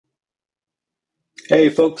Hey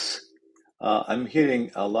folks, I'm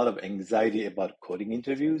hearing a lot of anxiety about coding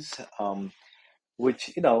interviews,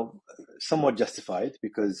 which somewhat justified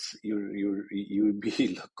because you would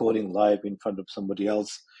be coding live in front of somebody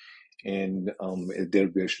else, and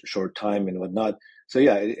there'll be a short time and whatnot. So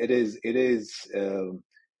yeah, it is.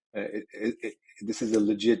 This is a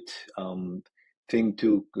legit thing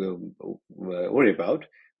to worry about.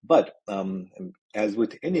 But as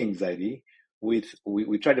with any anxiety, we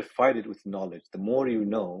try to fight it with knowledge. The more you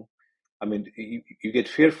know, I mean, you get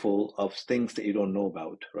fearful of things that you don't know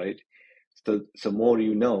about, right? So more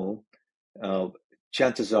you know, uh,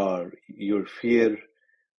 chances are your fear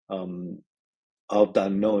um, of the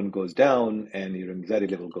unknown goes down and your anxiety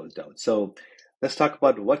level goes down. So let's talk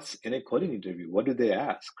about what's in a coding interview. What do they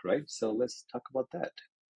ask, right? So let's talk about that.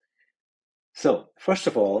 So first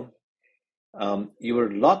of all, you are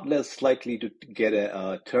a lot less likely to get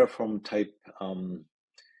a Terraform um,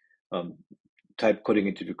 um, type coding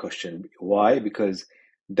interview question. Why? Because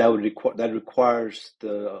that requires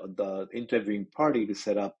the interviewing party to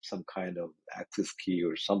set up some kind of access key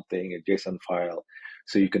or something, a JSON file,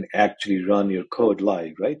 so you can actually run your code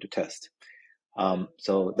live, right, to test.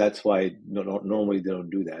 So that's why normally they don't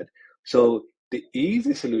do that. So the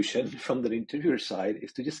easy solution from the interviewer side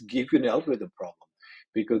is to just give you an algorithm problem,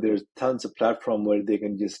 because there's tons of platform where they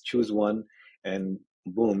can just choose one and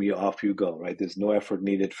boom, you off you go, right? There's no effort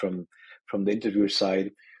needed from the interviewer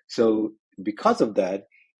side. So because of that,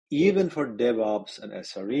 even for DevOps and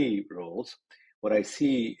SRE roles, what I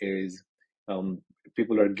see is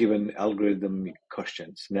people are given algorithm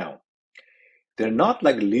questions. Now, they're not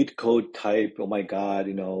like lead code type, oh my God,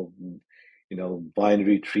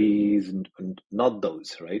 binary trees and not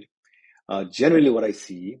those, right? Generally, what I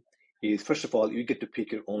see is, first of all, you get to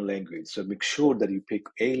pick your own language. So make sure that you pick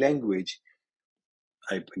a language.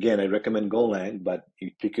 I recommend Golang, but you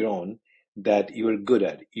pick your own that you are good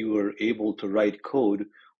at. You are able to write code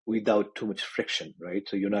without too much friction, right?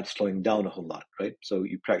 So you're not slowing down a whole lot, right? So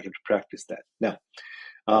you have to practice that. Now,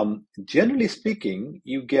 generally speaking,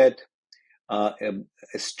 you get a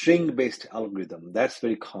string-based algorithm. That's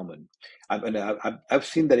very common. I've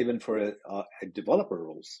seen that even for a developer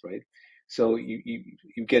roles, right? So you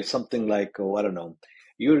get something like, oh, I don't know,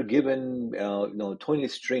 you're given 20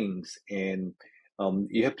 strings, and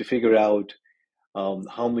you have to figure out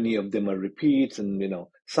how many of them are repeats, and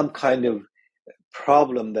some kind of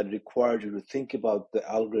problem that requires you to think about the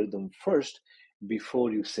algorithm first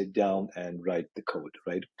before you sit down and write the code,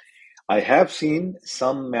 right? I have seen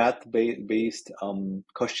some math-based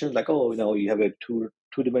questions like, oh, you have a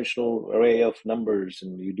two-dimensional array of numbers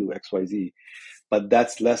and you do X, Y, Z, but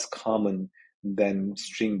that's less common than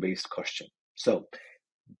string-based question. So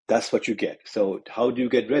that's what you get. So how do you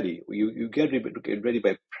get ready? You get ready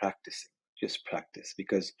by practicing. Just practice,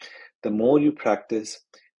 because the more you practice,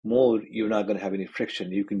 more you're not going to have any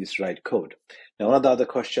friction. You can just write code. Now, one of the other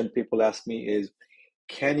questions people ask me is,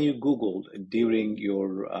 can you Google during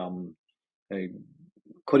your uh,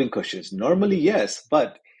 coding questions? Normally, yes,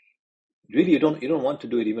 but really, you don't want to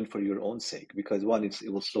do it even for your own sake, because one, it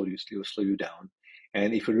will slow you down,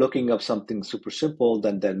 and if you're looking up something super simple,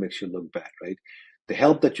 then that makes you look bad, right? The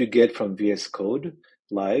help that you get from VS Code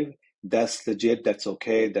Live, that's legit, that's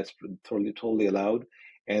okay, that's totally allowed,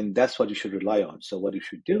 and that's what you should rely on. So what you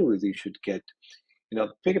should do is you should get,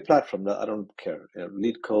 pick a platform that I don't care,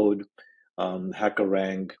 Lead Code,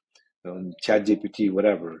 HackerRank, ChatGPT,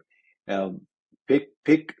 whatever. Um,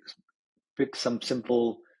 pick some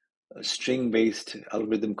simple string-based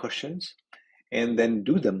algorithm questions, and then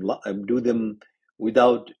do them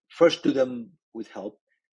without first do them with help,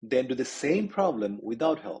 then do the same problem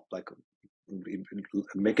without help, like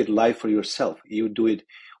make it live for yourself. You do it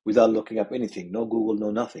without looking up anything, no Google,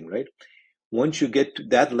 no nothing, right? Once you get to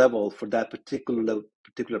that level for that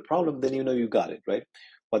particular problem, then you got it, right?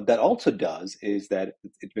 What that also does is that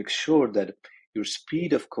it makes sure that your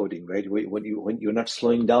speed of coding, right? When you're not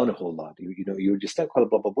slowing down a whole lot, you're just like blah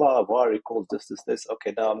blah blah var equals this.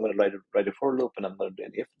 Okay, now I'm going to write a for loop, and I'm going to do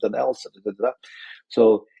an if then else. Da, da, da.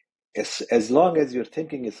 So as long as your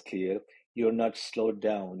thinking is clear, you're not slowed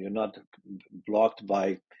down. You're not blocked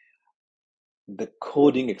by the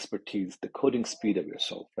coding expertise, the coding speed of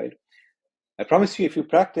yourself, right? I promise you, if you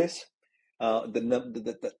practice,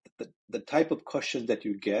 the type of questions that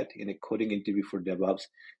you get in a coding interview for DevOps,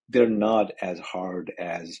 they're not as hard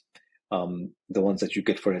as the ones that you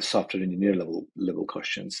get for a software engineer level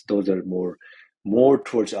questions. Those are more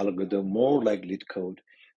towards algorithm, more like lead code,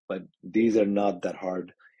 but these are not that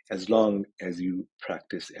hard as long as you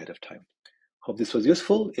practice ahead of time. Hope this was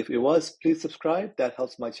useful. If it was, please subscribe. That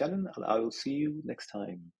helps my channel, and I will see you next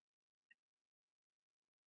time.